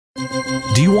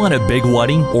Do you want a big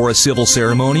wedding or a civil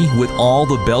ceremony with all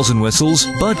the bells and whistles,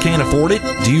 but can't afford it?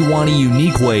 Do you want a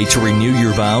unique way to renew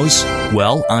your vows?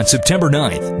 Well, on September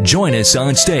 9th, join us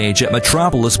on stage at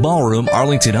Metropolis Ballroom,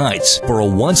 Arlington Heights for a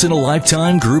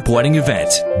once-in-a-lifetime group wedding event.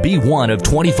 Be one of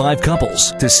 25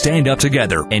 couples to stand up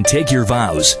together and take your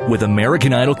vows with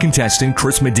American Idol contestant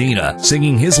Chris Medina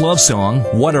singing his love song,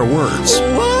 What Are Words?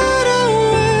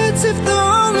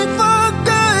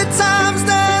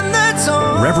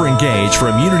 Reverend Gage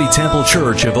from Unity Temple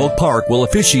Church of Oak Park will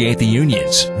officiate the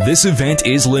unions. This event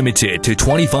is limited to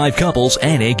 25 couples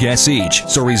and 8 guests each,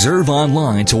 so reserve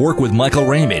online to work with Michael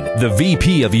Raymond, the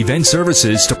VP of Event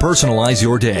Services, to personalize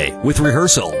your day with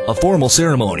rehearsal, a formal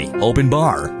ceremony, open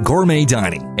bar, gourmet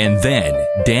dining, and then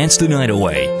dance the night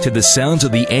away to the sounds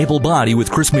of the Able Body with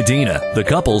Chris Medina. The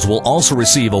couples will also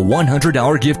receive a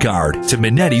 $100 gift card to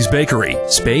Minetti's Bakery.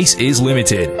 Space is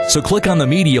limited, so click on the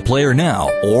media player now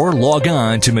or log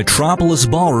on to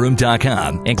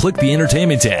metropolisballroom.com and click the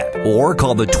entertainment tab, or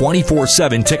call the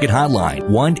 24/7 ticket hotline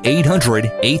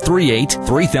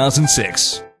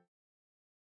 1-800-838-3006.